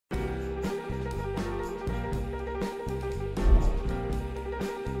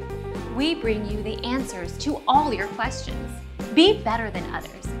we bring you the answers to all your questions. Be better than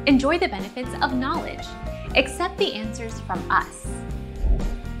others. Enjoy the benefits of knowledge. Accept the answers from us.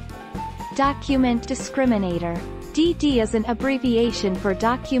 Document discriminator. DD is an abbreviation for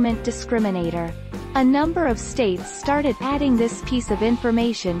document discriminator. A number of states started adding this piece of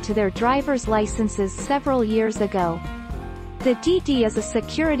information to their driver's licenses several years ago. The DD is a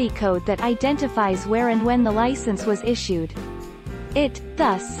security code that identifies where and when the license was issued. It,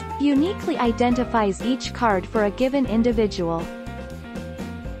 thus, uniquely identifies each card for a given individual.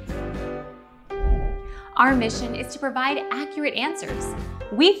 Our mission is to provide accurate answers.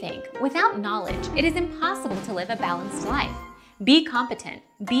 We think without knowledge, it is impossible to live a balanced life. Be competent,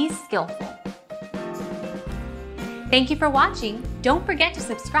 be skillful. Thank you for watching. Don't forget to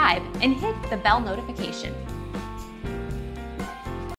subscribe and hit the bell notification.